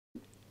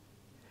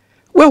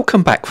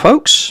Welcome back,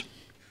 folks.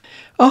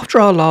 After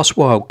our last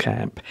wild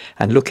camp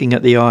and looking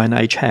at the Iron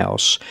Age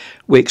house,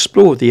 we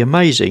explored the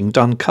amazing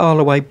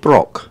Carloway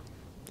Broch.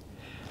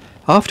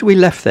 After we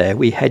left there,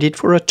 we headed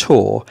for a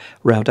tour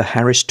round a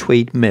Harris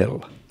tweed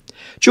mill.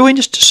 Join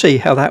us to see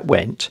how that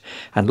went,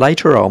 and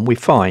later on we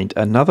find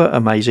another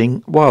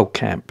amazing wild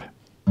camp.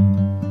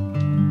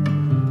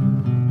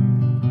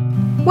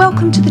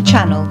 Welcome to the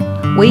channel.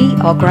 We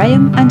are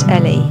Graham and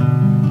Ellie.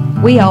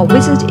 We are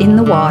Wizard in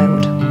the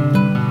Wild.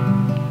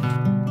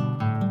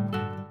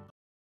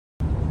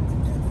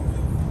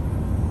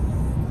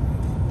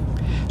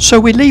 So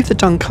we leave the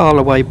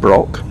Carloway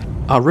Broch.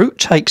 Our route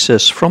takes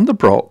us from the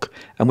Broch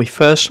and we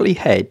firstly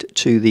head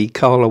to the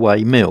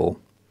Carloway mill.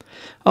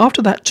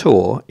 After that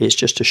tour, it's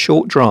just a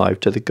short drive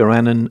to the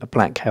Garanan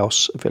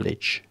Blackhouse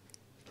village.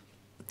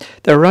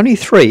 There are only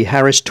 3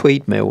 Harris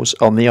tweed mills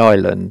on the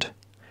island.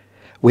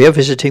 We are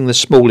visiting the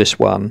smallest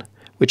one,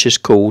 which is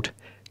called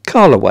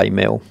Carloway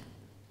Mill.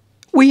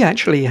 We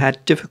actually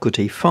had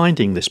difficulty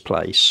finding this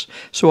place,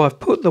 so I've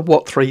put the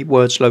What 3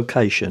 Words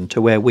location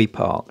to where we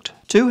parked.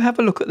 Do have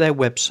a look at their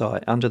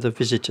website under the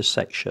visitor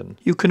section.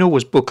 You can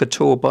always book a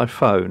tour by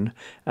phone,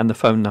 and the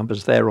phone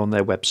number's there on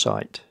their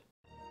website.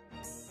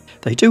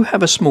 They do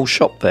have a small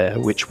shop there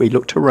which we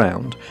looked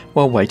around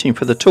while waiting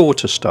for the tour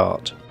to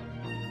start.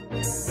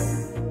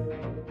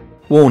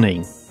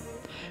 Warning,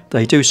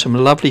 they do some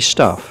lovely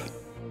stuff.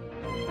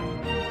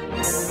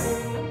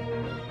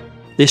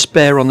 This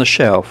bear on the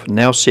shelf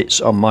now sits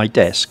on my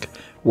desk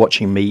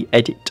watching me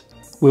edit.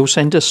 We'll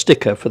send a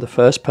sticker for the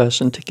first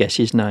person to guess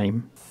his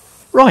name.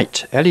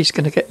 Right, Ellie's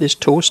going to get this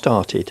tour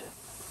started.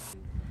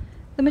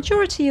 The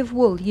majority of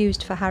wool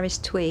used for Harris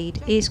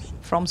tweed is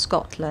from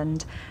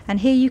Scotland,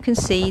 and here you can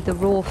see the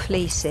raw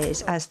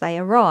fleeces as they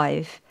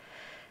arrive.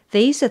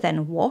 These are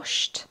then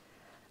washed,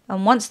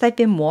 and once they've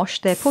been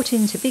washed they're put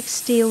into big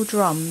steel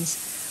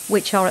drums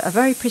which are at a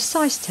very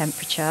precise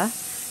temperature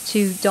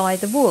to dye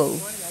the wool,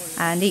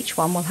 and each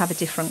one will have a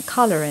different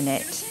colour in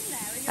it.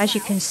 As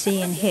you can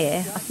see in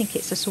here, I think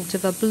it's a sort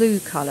of a blue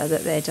colour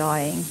that they're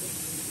dyeing,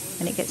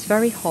 and it gets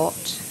very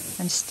hot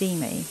and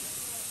steamy.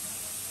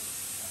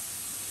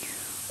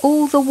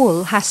 All the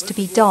wool has to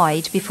be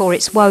dyed before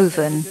it's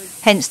woven,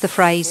 hence the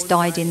phrase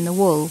dyed in the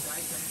wool,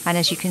 and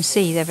as you can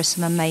see there are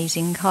some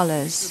amazing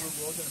colours.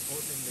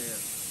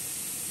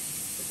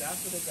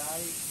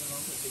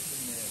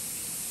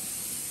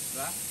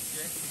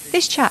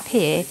 This chap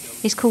here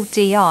is called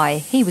DI.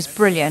 He was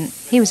brilliant.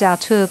 He was our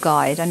tour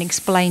guide and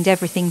explained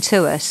everything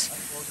to us.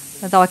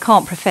 Although I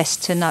can't profess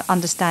to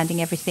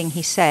understanding everything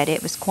he said,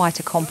 it was quite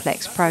a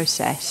complex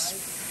process.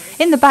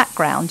 In the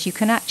background you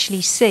can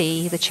actually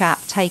see the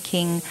chap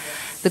taking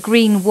the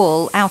green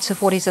wool out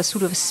of what is a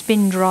sort of a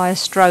spin dryer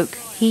stroke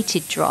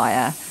heated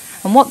dryer.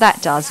 And what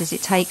that does is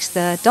it takes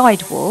the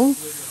dyed wool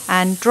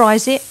and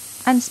dries it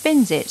and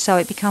spins it so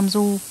it becomes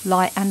all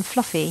light and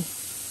fluffy.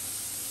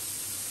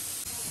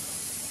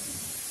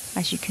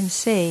 As you can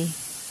see,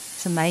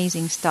 it's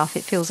amazing stuff.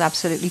 It feels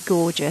absolutely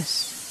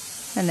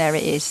gorgeous. And there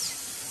it is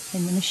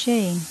in the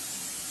machine.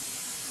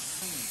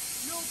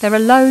 There are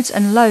loads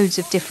and loads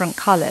of different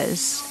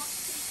colours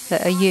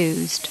that are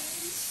used.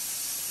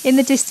 In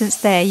the distance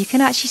there you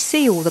can actually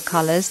see all the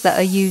colours that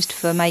are used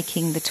for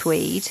making the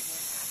tweed,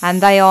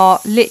 and they are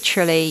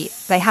literally,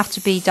 they have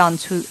to be done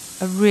to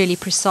a really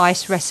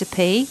precise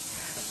recipe.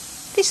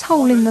 This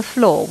hole in the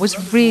floor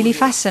was really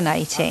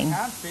fascinating.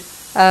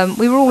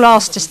 We were all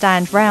asked to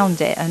stand round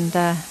it and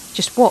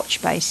just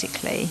watch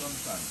basically.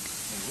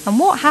 And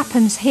what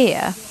happens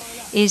here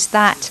is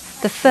that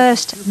the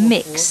first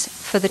mix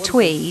for the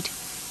tweed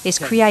is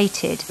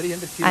created,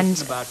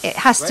 and it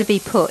has to be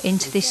put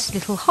into this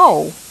little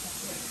hole,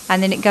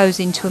 and then it goes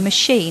into a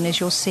machine, as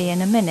you'll see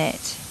in a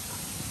minute.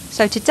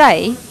 So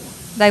today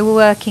they were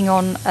working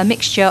on a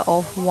mixture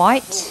of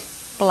white,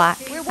 black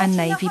and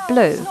navy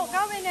blue,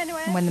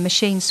 and when the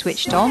machine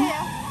switched on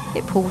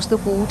it pulls the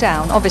wool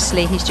down.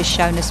 Obviously he's just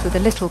shown us with a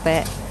little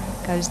bit,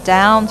 goes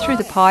down through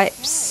the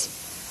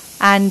pipes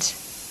and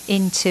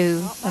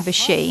into a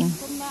machine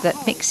that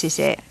mixes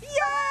it.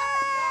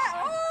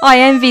 I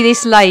envy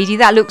this lady,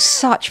 that looks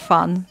such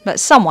fun, but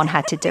someone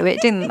had to do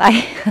it, didn't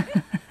they?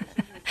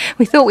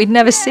 We thought we'd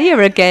never see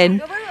her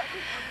again.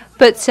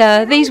 But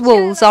these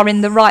wools are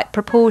in the right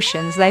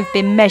proportions. They've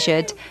been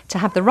measured to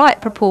have the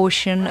right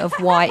proportion of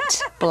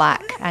white,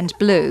 black and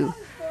blue,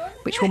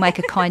 which will make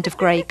a kind of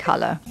grey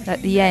colour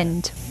at the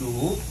end.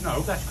 No,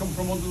 that's come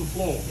from under the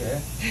floor.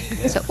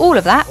 Yeah. So all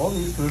of that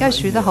goes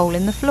through the hole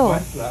in the floor.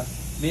 White, black,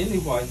 mainly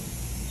white,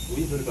 a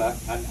wee bit of black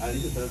and a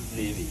little bit of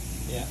navy.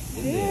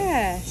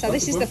 Yeah, so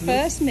this is the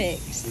first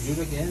mix.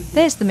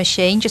 There's the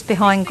machine just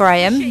behind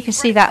Graham. You can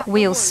see that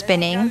wheel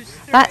spinning.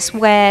 That's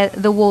where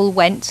the wool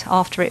went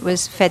after it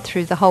was fed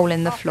through the hole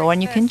in the floor,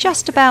 and you can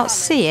just about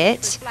see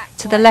it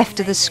to the left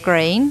of the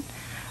screen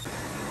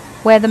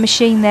where the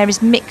machine there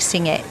is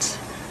mixing it.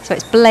 So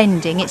it's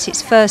blending, it's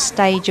its first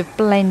stage of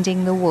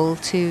blending the wool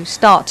to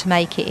start to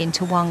make it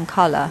into one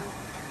colour.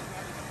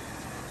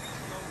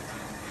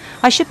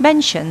 I should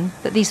mention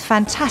that these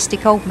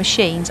fantastic old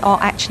machines are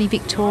actually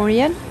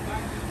Victorian.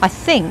 I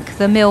think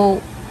the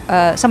mill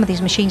some of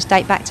these machines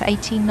date back to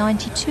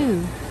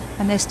 1892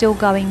 and they're still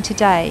going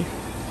today.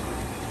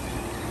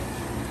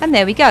 And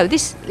there we go.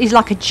 This is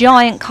like a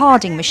giant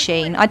carding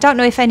machine. I don't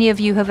know if any of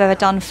you have ever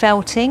done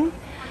felting,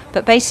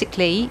 but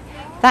basically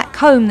that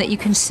comb that you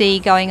can see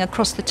going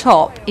across the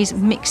top is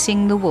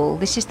mixing the wool.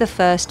 This is the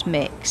first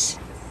mix.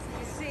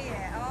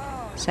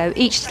 So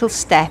each little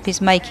step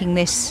is making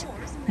this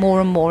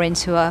more and more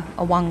into a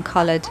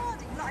one-coloured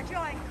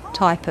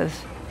type of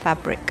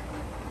fabric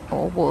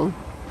or wool.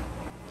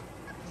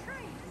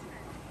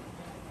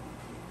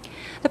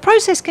 The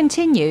process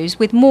continues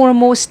with more and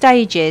more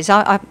stages.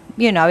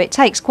 You know, it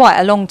takes quite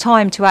a long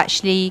time to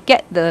actually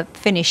get the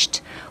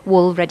finished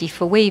wool ready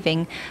for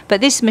weaving,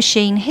 but this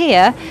machine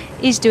here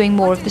is doing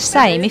more of the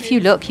same. If you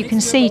look, you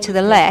can see to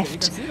the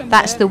left,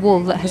 that's the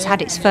wool that has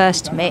had its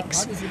first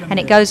mix, and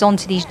it goes on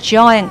to these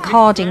giant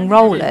carding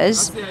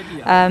rollers.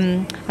 I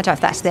don't know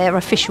if that's their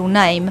official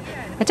name.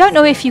 I don't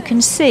know if you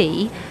can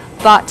see,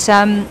 but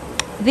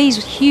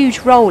these huge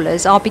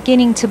rollers are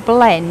beginning to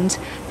blend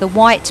the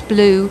white,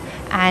 blue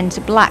and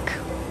black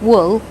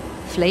wool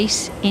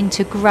fleece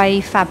into grey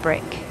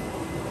fabric.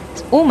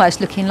 It's almost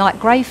looking like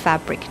grey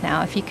fabric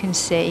now, if you can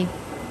see,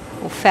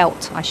 or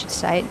felt I should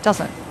say. It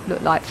doesn't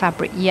look like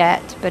fabric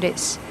yet, but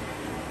it's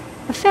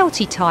a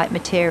felty type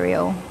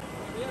material,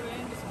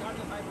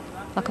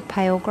 like a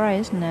pale grey,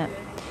 isn't it?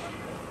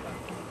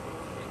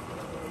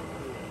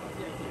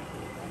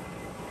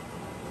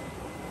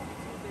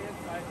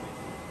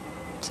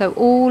 So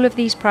all of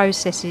these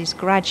processes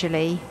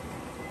gradually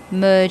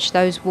merge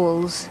those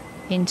wools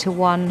into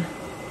one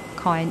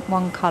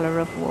colour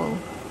of wool.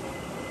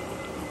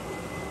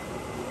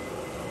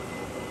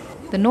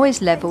 The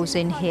noise levels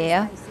in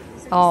here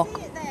are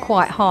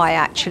quite high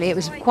actually. It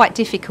was quite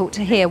difficult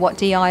to hear what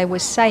DI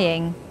was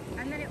saying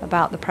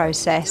about the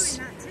process.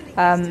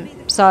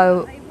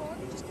 So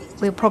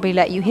we'll probably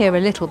let you hear a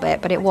little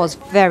bit, but it was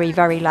very,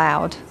 very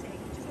loud.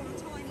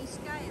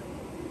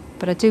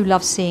 But I do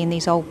love seeing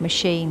these old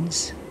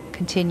machines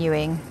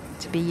continuing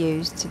to be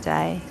used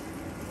today.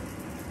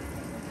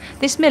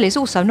 This mill is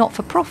also not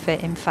for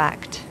profit, in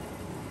fact.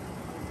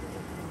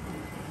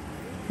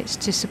 It's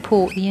to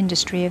support the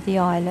industry of the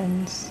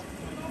islands.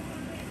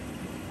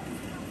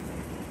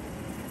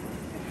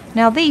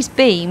 Now these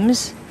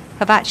beams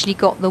have actually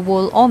got the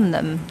wool on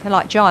them. They're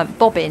like giant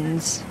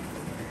bobbins.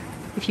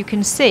 If you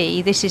can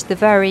see, this is the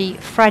very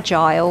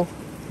fragile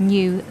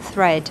new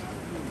thread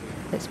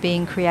that's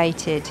being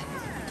created.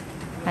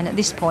 And at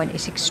this point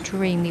it's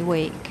extremely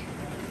weak.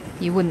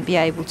 You wouldn't be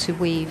able to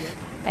weave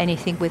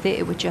anything with it,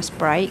 it would just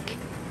break.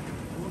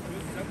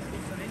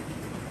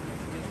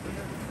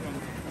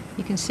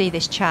 You can see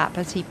this chap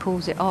as he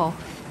pulls it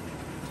off.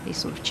 He's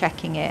sort of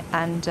checking it,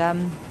 and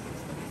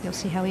you'll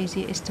see how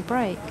easy it is to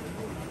break.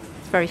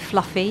 It's very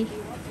fluffy,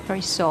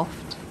 very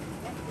soft,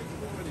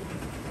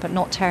 but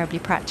not terribly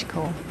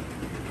practical.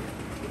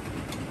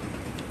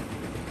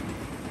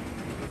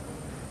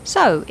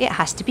 So it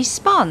has to be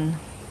spun.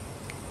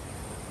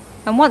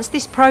 And once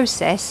this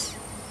process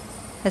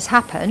has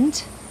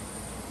happened,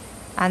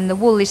 and the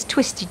wool is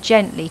twisted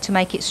gently to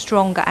make it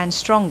stronger and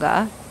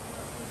stronger,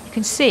 you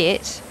can see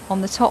it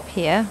on the top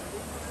here,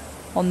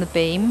 on the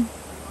beam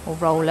or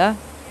roller,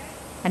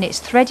 and it's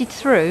threaded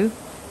through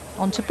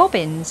onto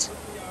bobbins.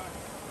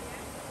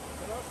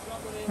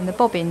 And the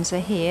bobbins are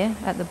here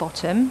at the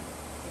bottom,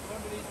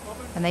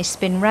 and they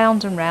spin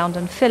round and round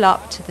and fill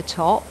up to the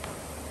top,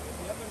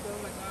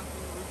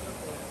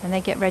 and they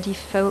get ready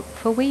for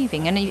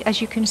weaving. And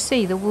as you can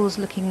see, the wool's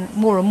looking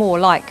more and more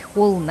like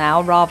wool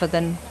now rather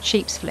than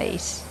sheep's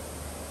fleece.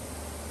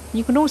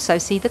 You can also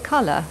see the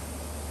colour.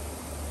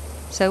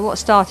 So what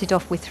started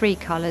off with 3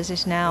 colours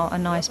is now a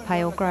nice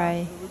pale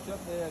grey.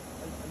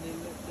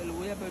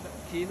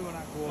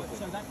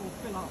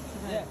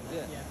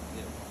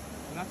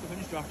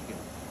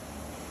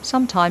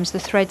 Sometimes the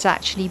threads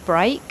actually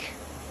break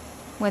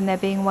when they're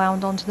being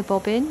wound onto the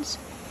bobbins,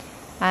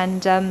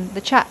 and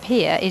the chap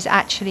here is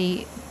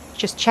actually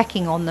just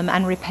checking on them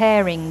and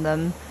repairing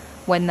them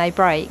when they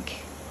break.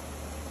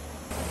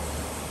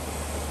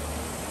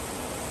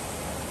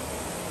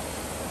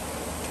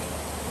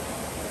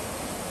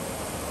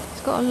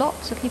 It's got a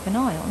lot to keep an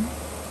eye on.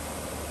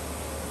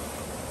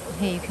 And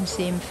here you can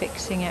see him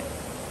fixing it.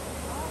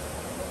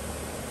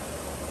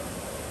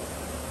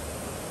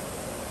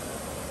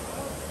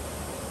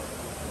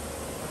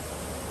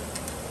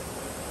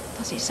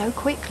 Does it so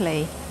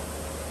quickly.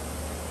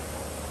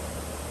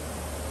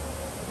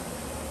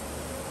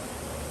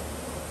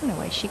 And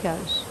away she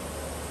goes.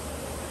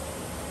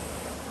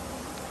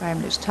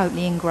 Graham looks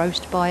totally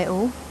engrossed by it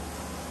all.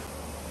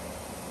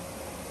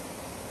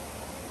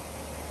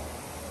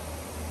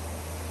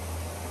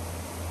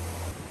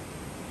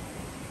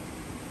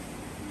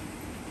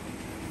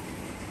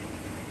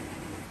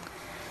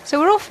 So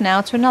we're off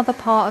now to another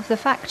part of the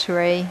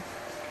factory,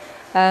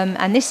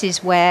 and this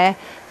is where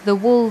the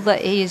wool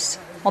that is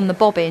on the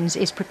bobbins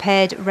is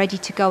prepared, ready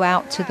to go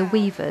out to the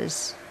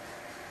weavers.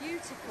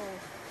 Beautiful,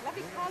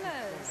 lovely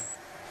colours,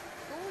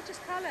 gorgeous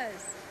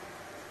colours.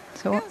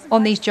 So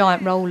on these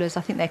giant rollers,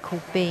 I think they're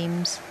called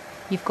beams,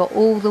 you've got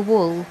all the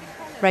wool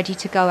ready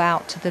to go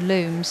out to the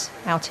looms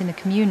out in the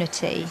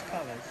community.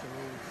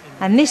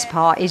 And this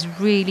part is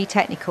really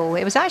technical.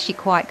 It was actually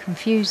quite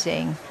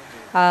confusing.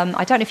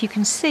 I don't know if you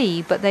can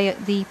see, but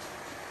the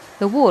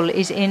wool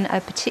is in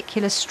a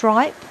particular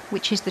stripe,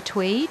 which is the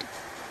tweed,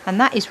 and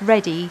that is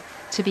ready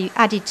to be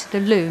added to the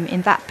loom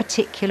in that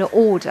particular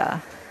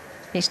order.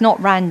 It's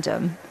not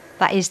random,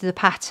 that is the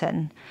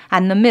pattern.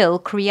 And the mill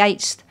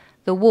creates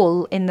the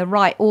wool in the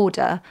right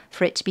order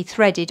for it to be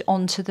threaded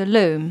onto the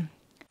loom.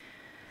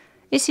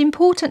 It's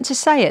important to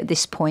say at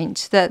this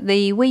point that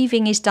the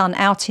weaving is done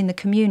out in the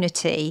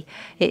community.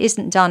 It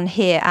isn't done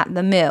here at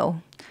the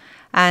mill.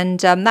 And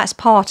that's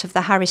part of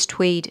the Harris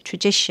tweed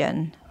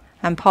tradition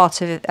and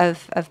part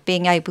of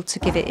being able to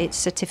give it its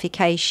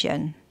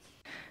certification.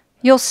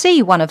 You'll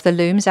see one of the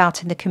looms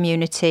out in the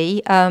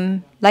community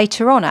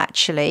later on,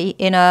 actually,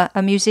 in a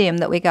museum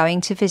that we're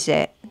going to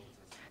visit.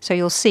 So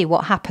you'll see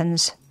what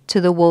happens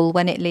to the wool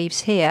when it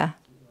leaves here.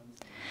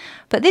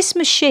 But this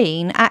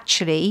machine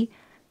actually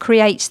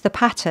creates the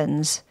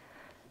patterns.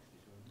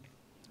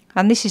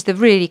 And this is the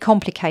really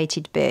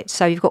complicated bit.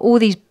 So you've got all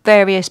these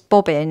various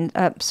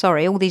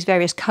all these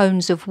various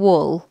cones of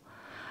wool,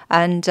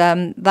 and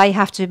they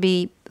have to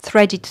be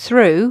threaded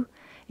through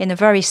in a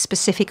very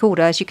specific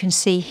order, as you can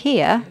see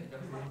here,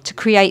 to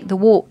create the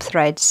warp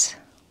threads.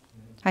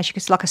 As you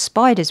can see, like a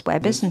spider's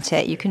web, isn't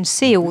it? You can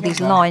see all these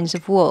lines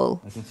of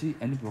wool,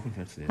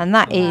 and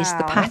that is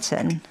the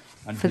pattern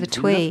for the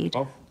tweed.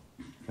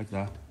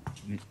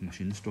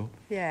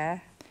 Yeah.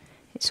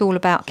 It's all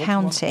about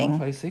counting.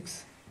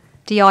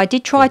 Di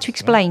did try to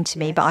explain to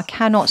me, but I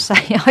cannot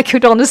say I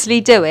could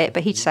honestly do it.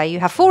 But he'd say, you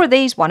have 4 of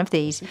these, 1 of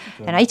these,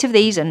 and 8 of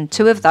these, and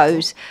 2 of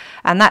those.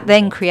 And that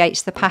then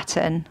creates the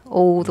pattern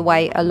all the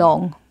way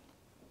along.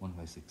 1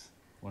 by 6,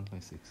 1 by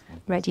 6.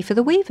 Ready for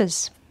the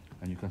weavers.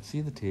 And you can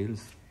see the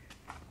tails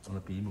on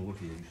the beam over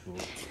here.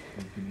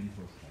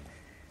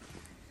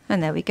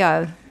 And there we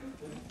go.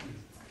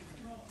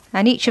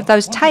 And each of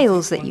those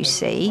tails that you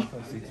see,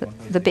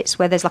 the bits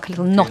where there's like a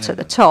little knot at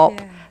the top,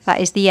 that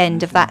is the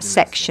end of that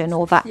section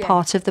or that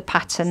part of the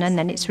pattern, and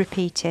then it's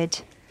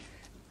repeated.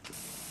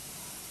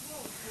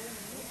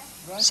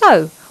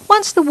 So,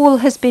 once the wool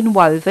has been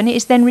woven, it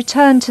is then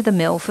returned to the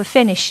mill for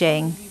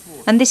finishing.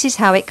 And this is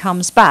how it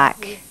comes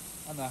back.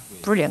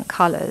 Brilliant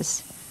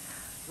colours.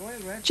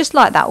 Just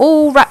like that,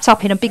 all wrapped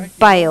up in a big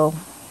bale.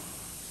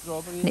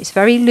 And it's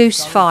very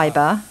loose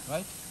fibre.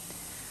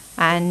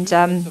 And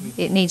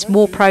it needs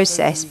more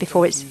process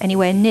before it's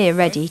anywhere near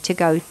ready to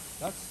go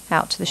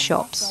out to the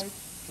shops.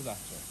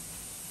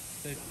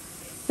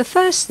 The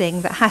first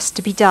thing that has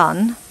to be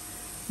done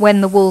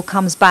when the wool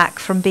comes back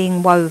from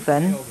being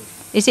woven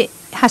is it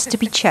has to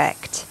be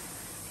checked.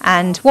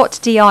 And what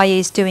Di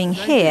is doing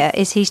here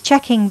is he's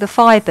checking the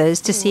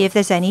fibres to see if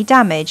there's any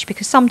damage,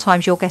 because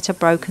sometimes you'll get a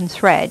broken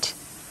thread.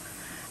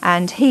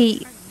 And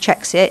he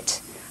checks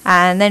it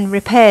and then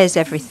repairs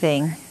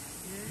everything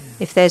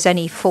if there's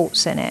any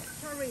faults in it.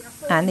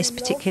 And this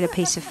particular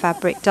piece of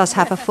fabric does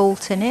have a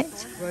fault in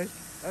it.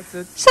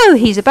 So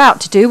he's about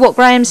to do what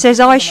Graham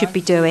says I should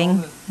be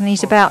doing, and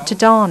he's about to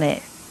darn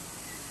it.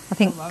 I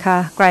think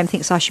Graham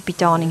thinks I should be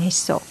darning his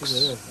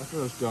socks.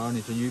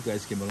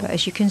 But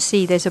as you can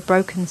see, there's a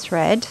broken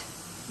thread.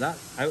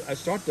 I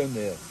start down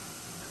there.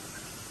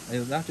 I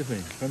have to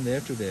finish from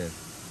there to there.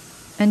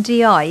 And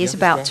Di is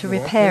about to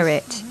repair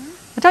it.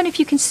 I don't know if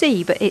you can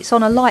see, but it's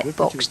on a light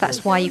box.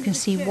 That's why you can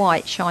see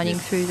white shining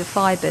through the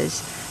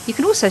fibres. You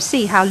can also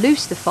see how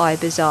loose the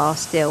fibres are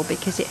still,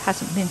 because it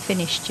hasn't been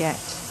finished yet.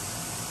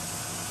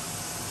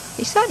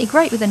 It's certainly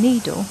great with a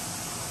needle.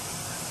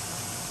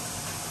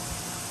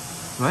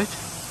 Right?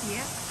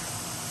 Yeah.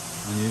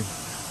 And you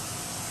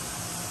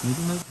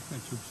needle now?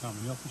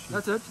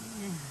 That's it.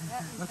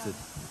 That's it.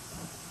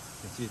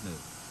 You can see it now.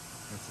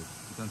 That's it.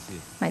 You can see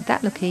it. Made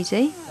that look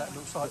easy.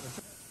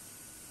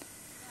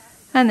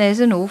 And there's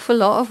an awful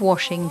lot of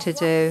washing to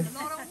do.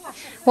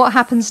 What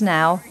happens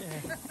now,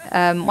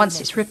 once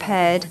it's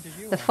repaired,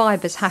 the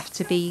fibres have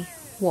to be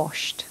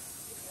washed.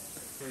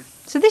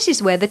 So this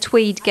is where the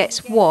tweed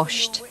gets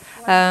washed.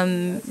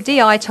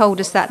 Di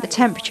told us that the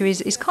temperature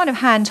is kind of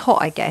hand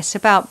hot, I guess,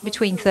 about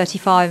between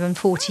 35 and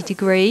 40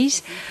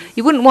 degrees.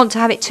 You wouldn't want to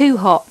have it too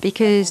hot,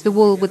 because the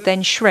wool would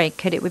then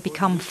shrink and it would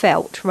become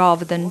felt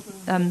rather than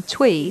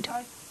tweed.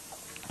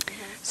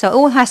 So it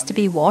all has to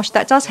be washed.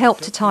 That does help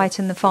to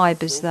tighten the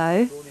fibres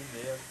though.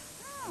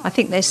 I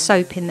think there's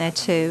soap in there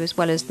too, as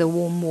well as the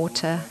warm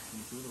water.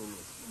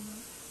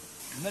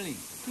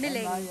 Milling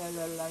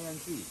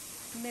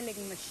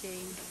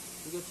machine.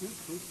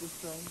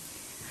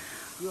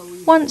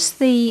 Once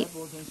the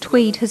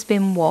tweed has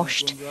been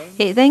washed,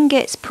 it then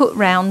gets put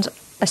round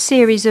a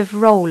series of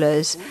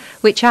rollers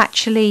which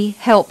actually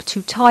help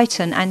to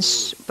tighten and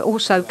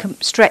also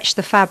stretch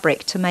the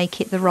fabric to make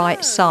it the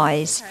right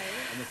size.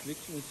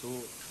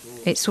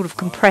 It's sort of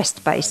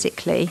compressed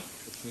basically.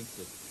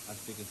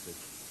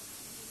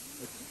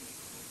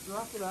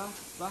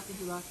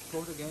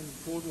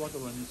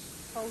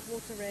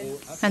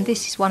 And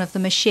this is one of the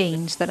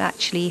machines that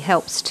actually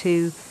helps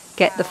to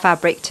get the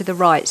fabric to the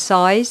right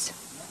size.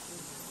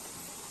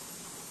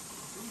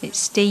 It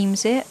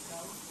steams it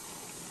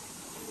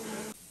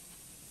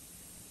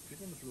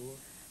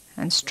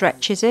and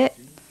stretches it.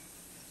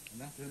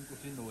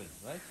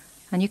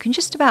 And you can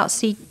just about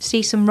see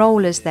some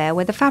rollers there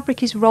where the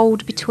fabric is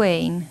rolled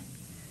between.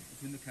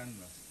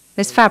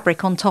 There's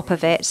fabric on top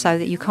of it so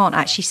that you can't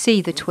actually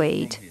see the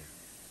tweed.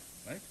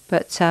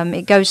 But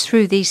it goes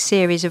through these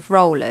series of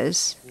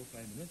rollers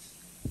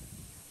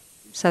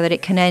so that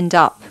it can end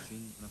up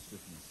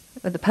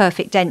with the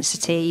perfect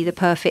density, the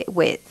perfect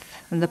width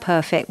and the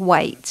perfect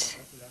weight.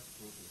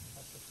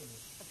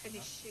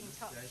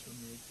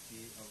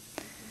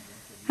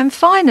 And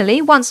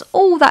finally, once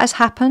all that has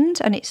happened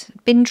and it's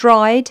been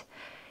dried,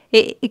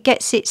 it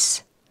gets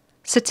its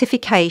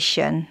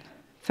certification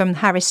from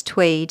Harris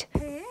Tweed.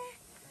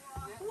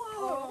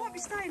 Whoa, I won't be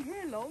staying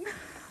here long.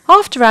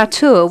 After our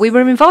tour, we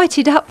were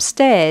invited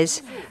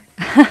upstairs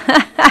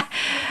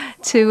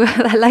to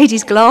that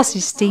lady's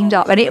glasses steamed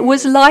up, and it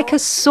was like a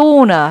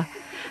sauna.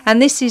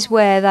 And this is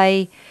where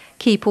they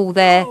keep all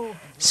their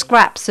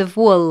scraps of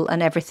wool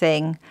and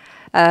everything,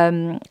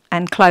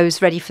 and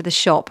clothes ready for the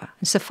shop.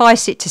 And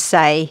suffice it to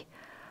say,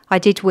 I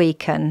did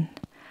weaken.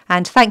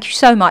 And thank you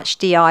so much,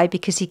 DI,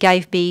 because he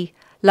gave me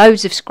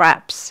loads of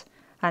scraps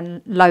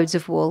and loads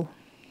of wool.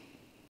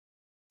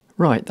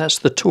 Right, that's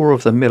the tour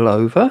of the mill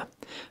over.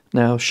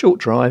 Now, short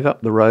drive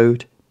up the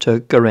road to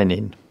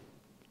Gerenin,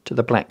 to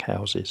the black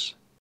houses.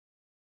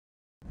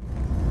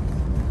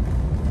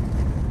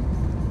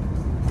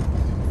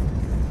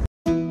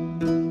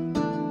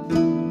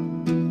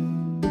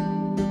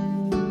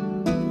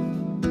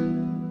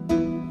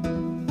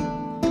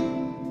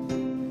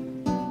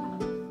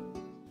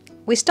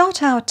 We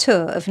start our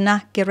tour of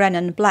Nach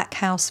Gerenin Black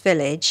House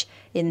Village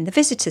in the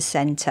visitor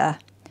centre.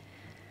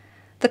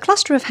 The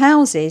cluster of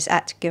houses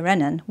at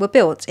Gerenin were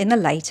built in the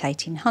late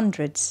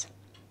 1800s.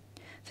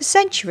 For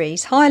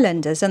centuries,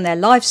 Highlanders and their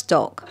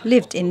livestock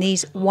lived in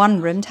these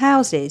one-roomed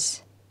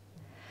houses.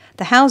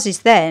 The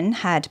houses then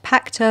had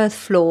packed earth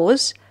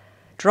floors,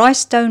 dry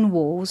stone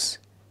walls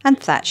and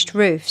thatched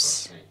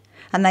roofs,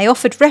 and they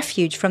offered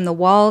refuge from the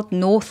wild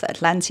North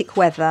Atlantic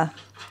weather.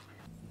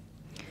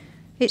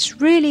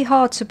 It's really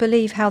hard to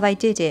believe how they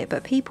did it,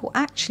 but people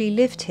actually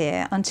lived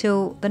here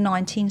until the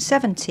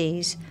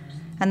 1970s,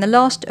 and the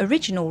last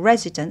original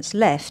residents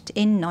left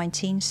in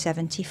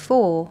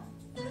 1974.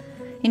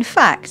 In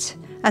fact,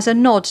 as a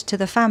nod to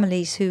the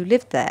families who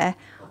lived there,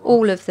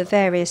 all of the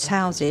various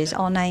houses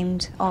are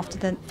named after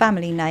the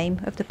family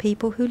name of the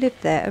people who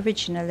lived there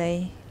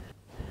originally.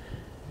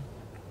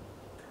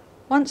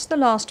 Once the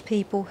last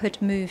people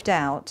had moved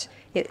out,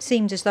 it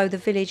seemed as though the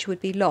village would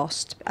be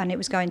lost and it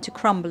was going to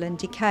crumble and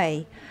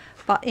decay.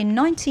 But in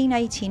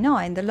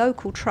 1989, the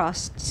local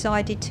trust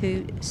decided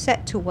to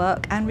set to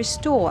work and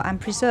restore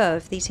and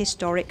preserve these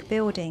historic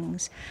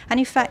buildings. And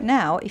in fact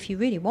now, if you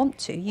really want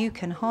to, you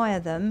can hire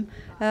them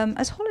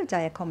as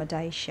holiday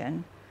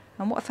accommodation.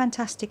 And what a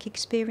fantastic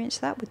experience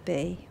that would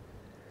be.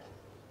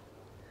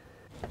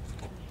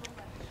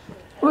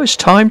 Well, it's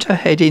time to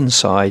head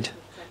inside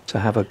to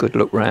have a good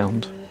look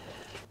round.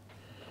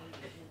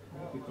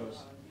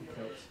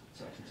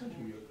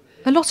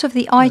 A lot of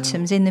the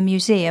items in the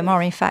museum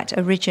are in fact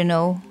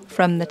original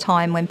from the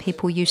time when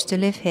people used to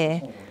live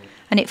here,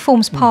 and it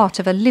forms part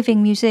of a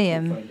living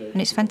museum,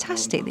 and it's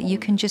fantastic that you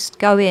can just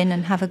go in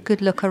and have a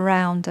good look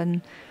around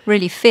and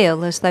really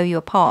feel as though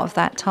you're part of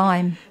that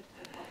time.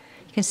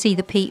 You can see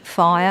the peat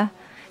fire,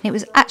 and it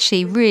was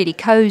actually really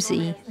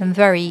cosy and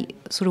very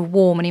sort of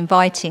warm and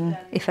inviting,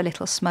 if a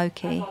little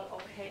smoky.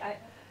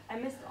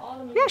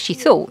 We actually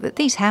thought that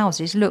these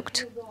houses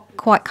looked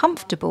quite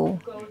comfortable,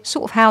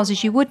 sort of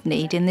houses you would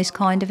need in this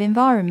kind of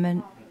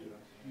environment.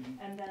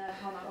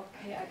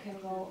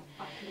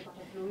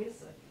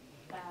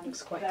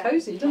 Looks quite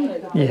cosy, doesn't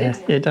it? Yeah,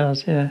 it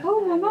does, yeah.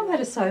 Oh, my mum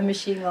had a sewing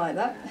machine like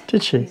that.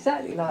 Did she?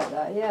 Exactly like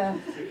that, yeah.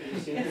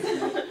 You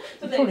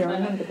probably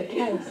remember the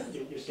case.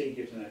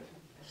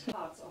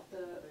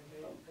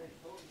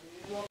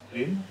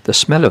 The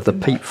smell of the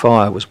peat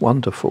fire was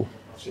wonderful.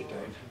 Sit down,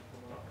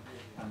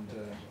 and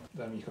then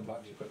when you come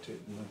back, you've got to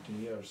in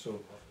a year or so.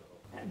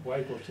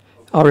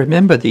 I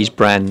remember these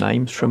brand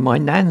names from my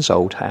nan's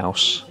old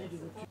house.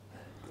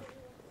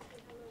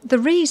 The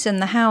reason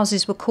the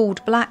houses were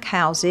called black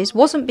houses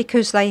wasn't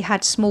because they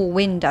had small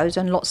windows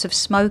and lots of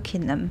smoke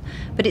in them,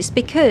 but it's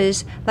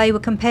because they were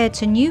compared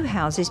to new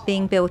houses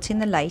being built in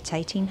the late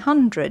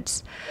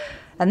 1800s.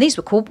 And these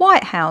were called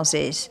white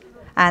houses.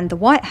 And the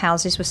white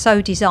houses were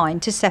so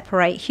designed to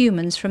separate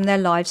humans from their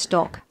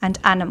livestock and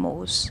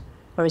animals,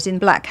 whereas in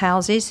black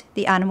houses,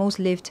 the animals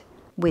lived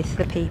with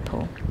the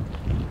people.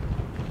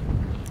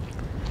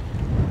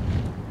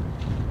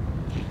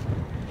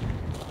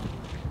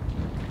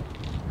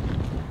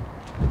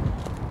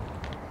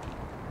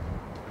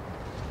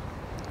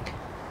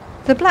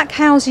 The black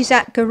houses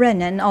at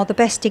Gerenin are the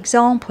best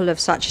example of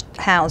such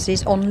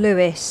houses on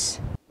Lewis.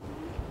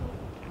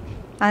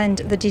 And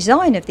the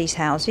design of these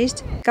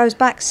houses goes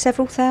back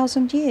several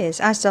thousand years,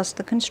 as does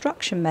the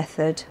construction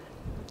method.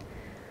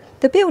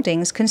 The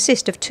buildings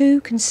consist of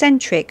two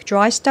concentric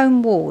dry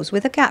stone walls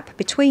with a gap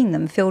between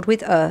them filled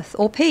with earth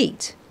or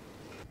peat.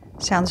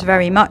 Sounds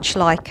very much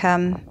like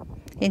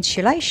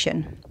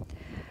insulation.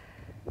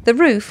 The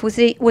roof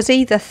was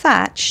either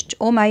thatched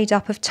or made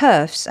up of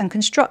turfs and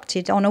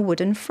constructed on a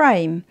wooden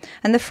frame,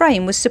 and the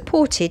frame was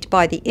supported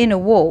by the inner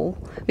wall,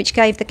 which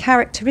gave the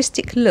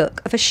characteristic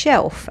look of a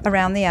shelf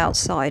around the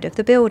outside of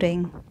the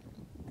building.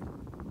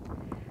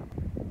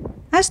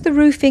 As the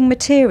roofing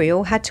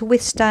material had to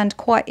withstand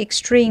quite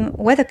extreme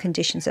weather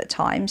conditions at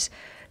times,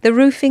 the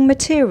roofing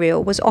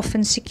material was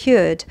often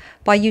secured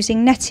by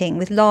using netting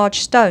with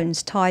large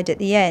stones tied at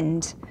the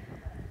end.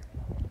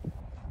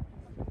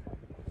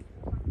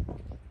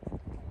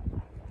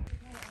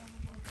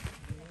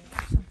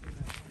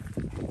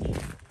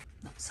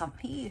 Not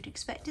something you'd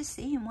expect to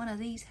see in one of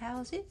these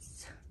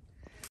houses.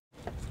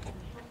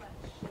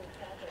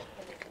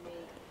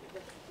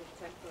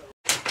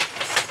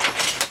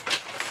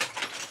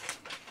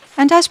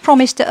 And as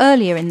promised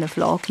earlier in the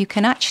vlog, you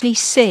can actually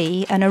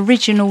see an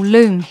original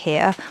loom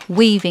here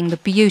weaving the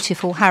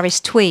beautiful Harris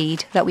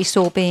tweed that we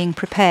saw being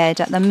prepared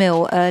at the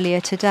mill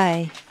earlier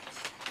today.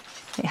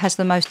 It has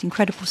the most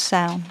incredible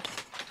sound.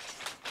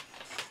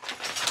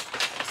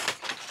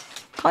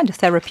 Kind of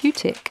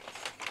therapeutic.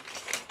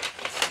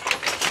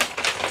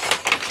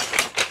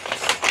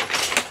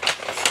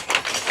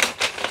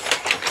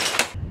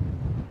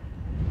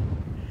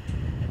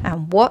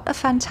 And what a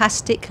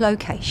fantastic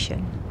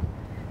location.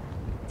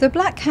 The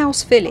Black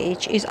House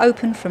Village is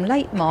open from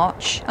late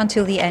March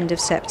until the end of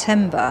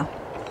September.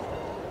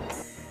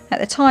 At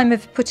the time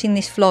of putting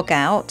this vlog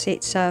out,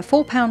 it's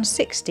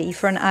 £4.60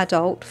 for an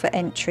adult for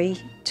entry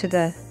to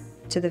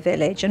the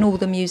village and all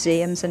the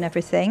museums and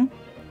everything.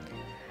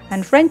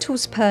 And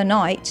rentals per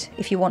night,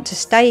 if you want to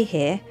stay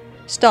here,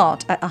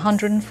 start at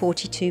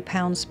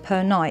 £142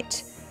 per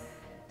night.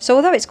 So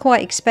although it's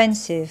quite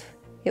expensive,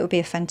 it will be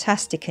a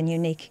fantastic and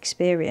unique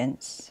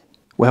experience.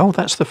 Well,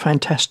 that's the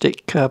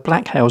fantastic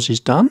black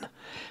houses done.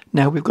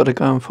 Now we've got to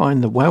go and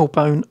find the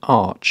Whalebone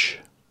Arch.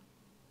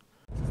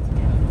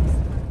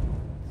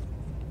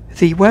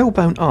 The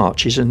Whalebone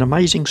Arch is an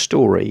amazing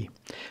story.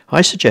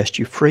 I suggest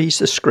you freeze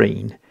the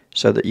screen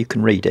so that you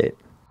can read it.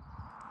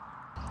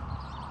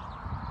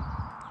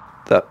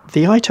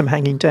 The item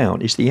hanging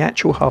down is the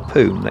actual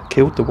harpoon that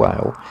killed the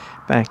whale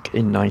back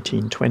in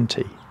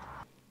 1920.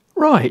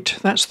 Right,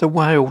 that's the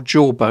whale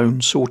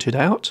jawbone sorted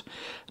out.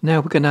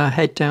 Now we're going to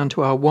head down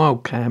to our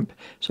wild camp.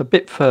 It's a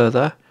bit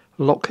further,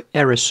 Loch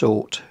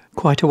Eireasort,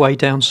 quite a way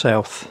down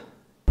south.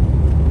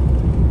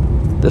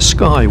 The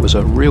sky was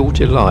a real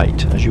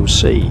delight, as you'll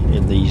see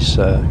in these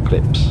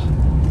clips.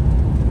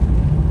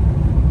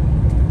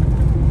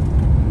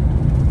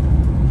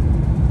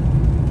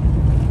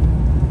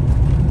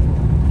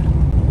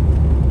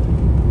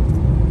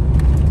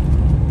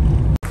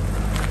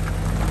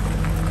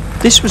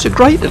 This was a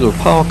great little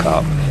park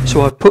up,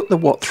 so I've put the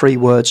What 3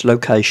 Words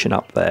location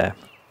up there.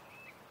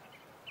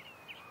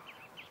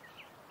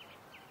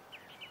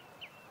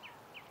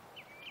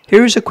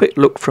 Here is a quick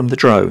look from the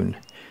drone.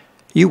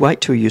 You wait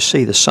till you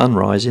see the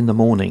sunrise in the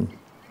morning.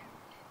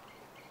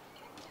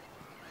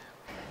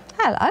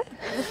 Hello.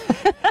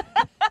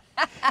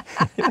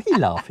 What are you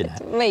laughing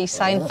at? Me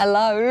saying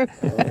hello.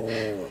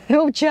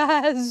 Oh,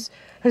 Jazz,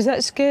 is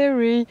that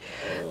scary?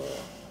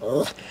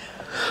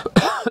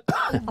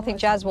 I think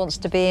Jazz wants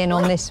to be in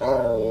on this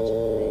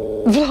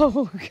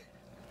vlog.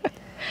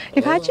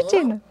 You've had your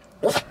dinner.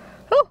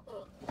 Oh.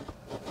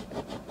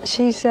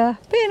 She's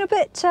being a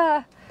bit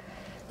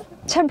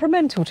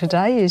temperamental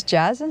today, is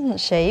Jazz, isn't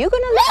she? You're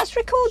going to let us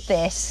record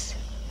this,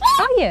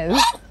 are you?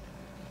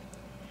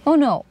 Or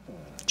not?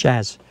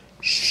 Jazz.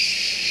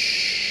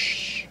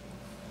 Shh.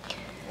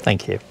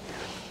 Thank you.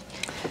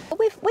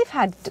 We've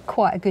had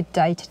quite a good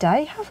day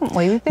today, haven't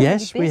we? We've been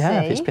yes, really busy. we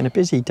have. It's been a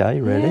busy day,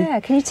 really. Yeah,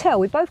 can you tell?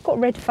 We've both got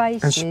red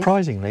faces. And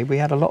surprisingly, we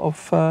had a lot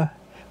of,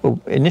 well,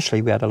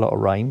 initially we had a lot of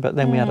rain, but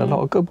then we had a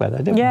lot of good weather,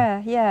 didn't we?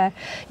 Yeah.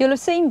 You'll have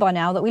seen by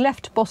now that we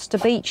left Boster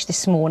Beach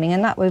this morning,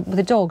 and that with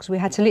the dogs, we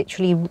had to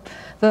literally,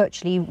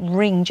 virtually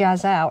wring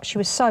Jazz out. She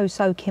was so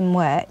soaking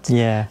wet.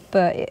 Yeah.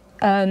 But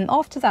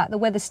after that, the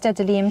weather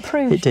steadily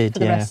improved it did, for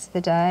the rest of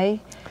the day.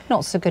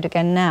 Not so good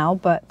again now,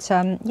 but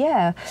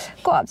yeah,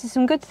 got up to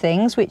some good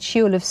things, which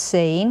you'll have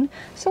seen.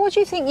 So what do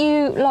you think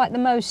you liked the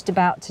most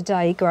about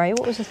today, Gray?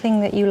 What was the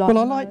thing that you liked?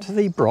 Well, I liked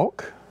the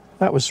Brock.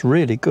 That was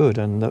really good,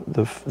 and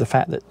the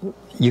fact that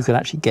you could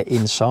actually get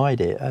inside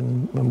it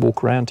and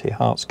walk around to your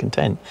heart's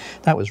content.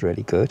 That was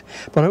really good.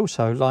 But I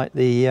also liked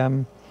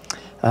the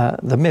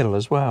mill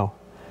as well.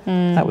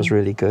 That was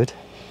really good.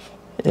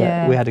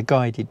 Yeah. We had a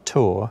guided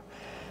tour.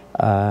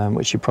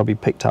 Which you probably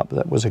picked up,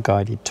 that was a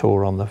guided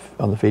tour on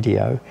the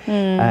video,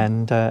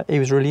 and he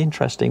was really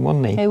interesting,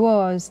 wasn't he? He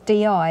was.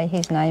 DI,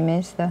 his name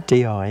is. DI,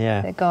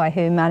 yeah. The guy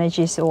who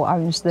manages or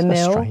owns the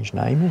mill. A strange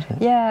name, isn't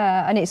it?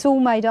 Yeah, and it's all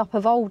made up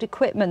of old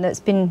equipment that's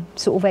been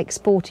sort of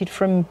exported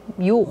from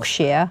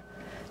Yorkshire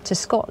to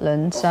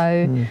Scotland,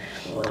 so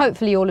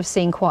hopefully you'll have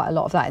seen quite a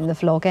lot of that in the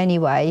vlog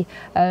anyway.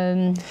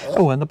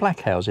 Oh, and the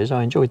black houses,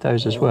 I enjoyed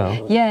those as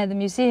well. Yeah, the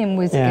museum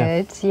was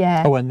good,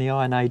 yeah. Oh, and the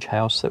Iron Age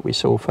house that we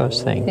saw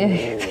first thing. Yeah.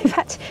 In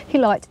fact, he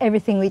liked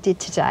everything we did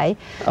today.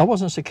 I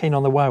wasn't so keen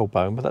on the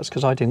Whalebone, but that's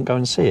because I didn't go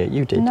and see it.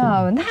 You did, No, didn't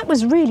you? and that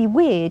was really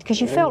weird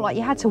because you felt like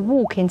you had to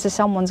walk into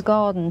someone's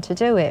garden to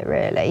do it,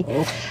 really.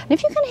 And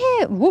if you can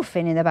hear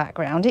woofing in the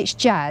background, it's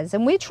Jazz,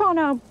 and we're trying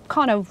to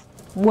kind of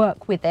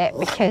work with it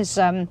because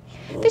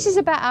this is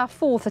about our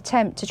 4th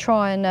attempt to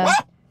try and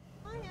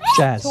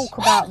Jazz. talk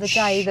about the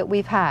day that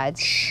we've had,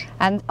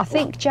 and I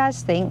think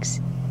Jazz thinks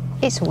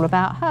it's all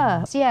about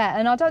her. Yeah,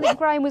 and I don't think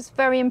Graham was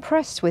very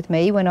impressed with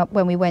me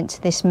when we went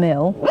to this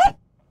mill,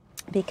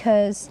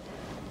 because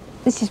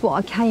this is what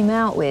I came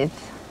out with.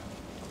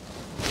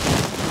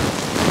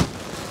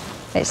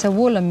 It's a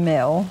woolen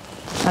mill,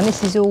 and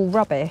this is all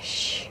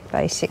rubbish,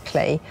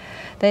 basically.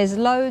 There's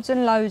loads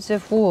and loads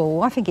of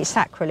wool. I think it's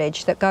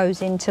sacrilege that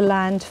goes into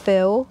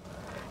landfill.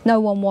 No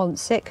one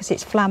wants it because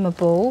it's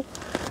flammable,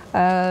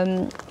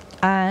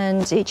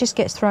 and it just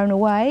gets thrown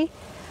away.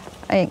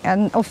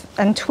 And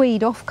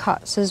tweed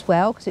offcuts as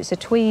well, because it's a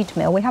tweed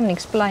mill. We haven't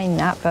explained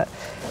that, but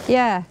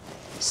yeah.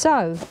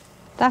 So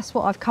that's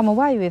what I've come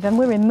away with, and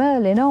we're in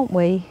Merlin, aren't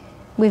we?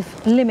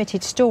 With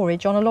limited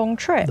storage on a long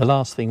trip. The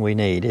last thing we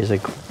need is a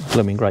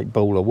blooming great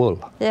ball of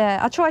wool. Yeah,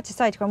 I tried to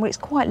say to Graham, well, it's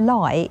quite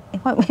light.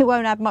 It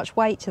won't add much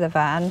weight to the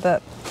van,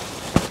 but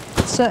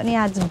it certainly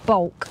adds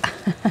bulk.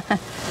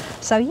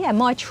 So yeah,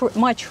 my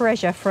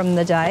treasure from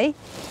the day.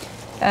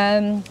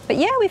 But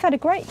yeah, we've had a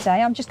great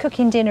day. I'm just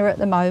cooking dinner at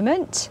the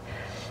moment.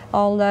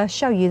 I'll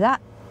show you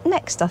that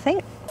next, I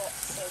think.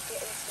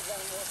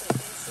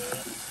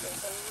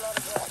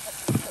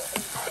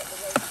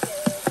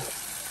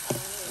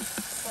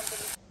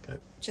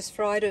 Just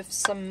fried with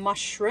some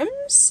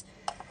mushrooms,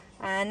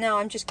 and now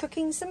I'm just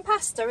cooking some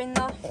pasta in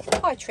the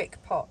high trick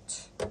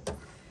pot,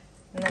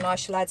 and then I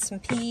shall add some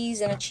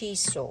peas and a cheese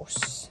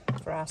sauce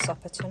for our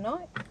supper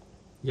tonight.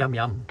 Yum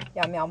yum.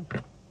 Yum yum.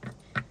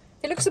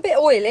 It looks a bit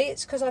oily,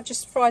 it's because I've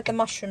just fried the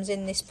mushrooms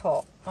in this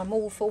pot. I'm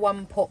all for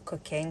one pot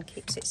cooking,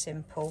 keeps it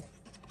simple.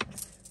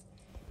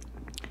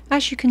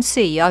 As you can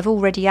see, I've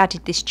already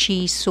added this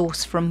cheese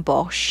sauce from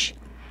Bosch,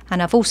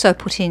 and I've also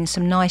put in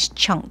some nice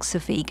chunks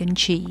of vegan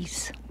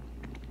cheese.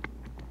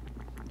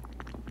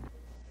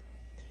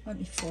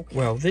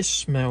 Well, this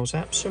smells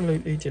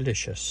absolutely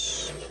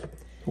delicious.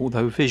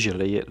 Although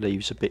visually it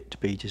leaves a bit to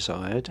be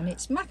desired. And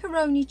it's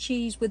macaroni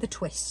cheese with a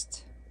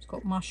twist. It's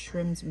got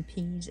mushrooms and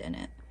peas in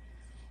it.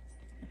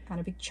 And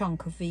a big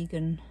chunk of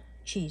vegan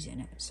cheese in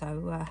it.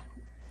 So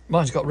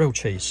mine's got real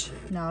cheese.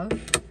 No.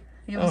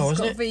 Yours has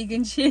got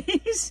vegan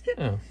cheese.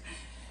 Oh.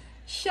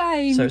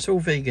 Shame. So it's all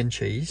vegan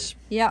cheese.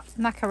 Yep,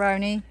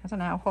 macaroni. I don't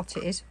know how hot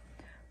it is.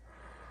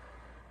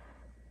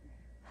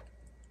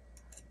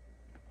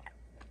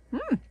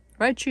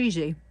 Very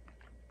cheesy.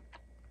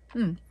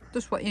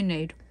 Just what you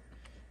need.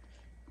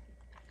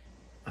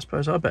 I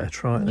suppose I better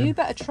try it then. You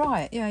better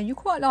try it. Yeah, you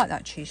quite like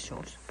that cheese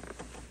sauce.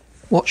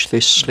 Watch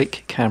this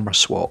slick camera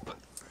swap.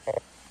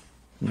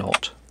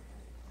 Not.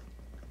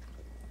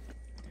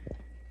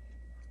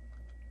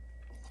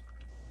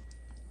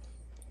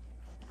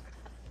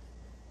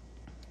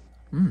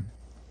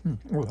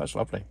 Oh, that's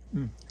lovely.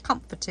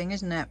 Comforting,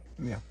 isn't it?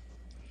 Yeah.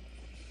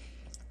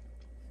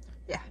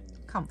 Yeah,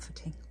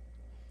 comforting.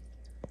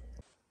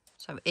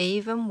 So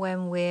even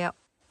when we're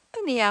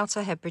in the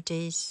Outer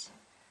Hebrides,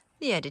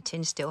 the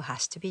editing still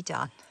has to be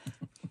done.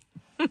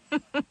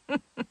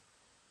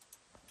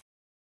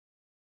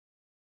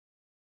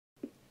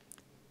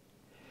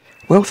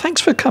 Well, thanks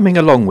for coming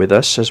along with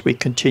us as we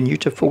continue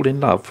to fall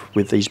in love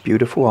with these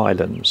beautiful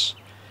islands.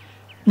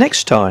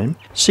 Next time,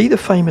 see the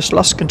famous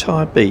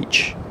Luscantire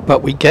beach,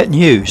 but we get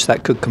news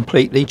that could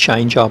completely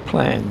change our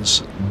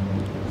plans.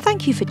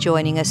 Thank you for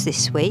joining us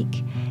this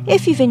week.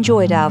 If you've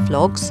enjoyed our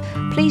vlogs,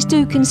 please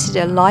do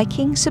consider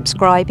liking,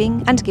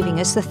 subscribing and giving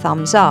us the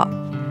thumbs up.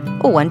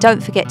 Oh, and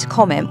don't forget to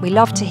comment, we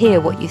love to hear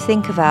what you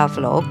think of our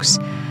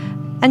vlogs.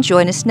 And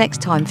join us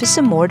next time for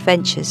some more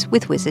adventures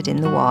with Wizard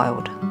in the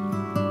Wild.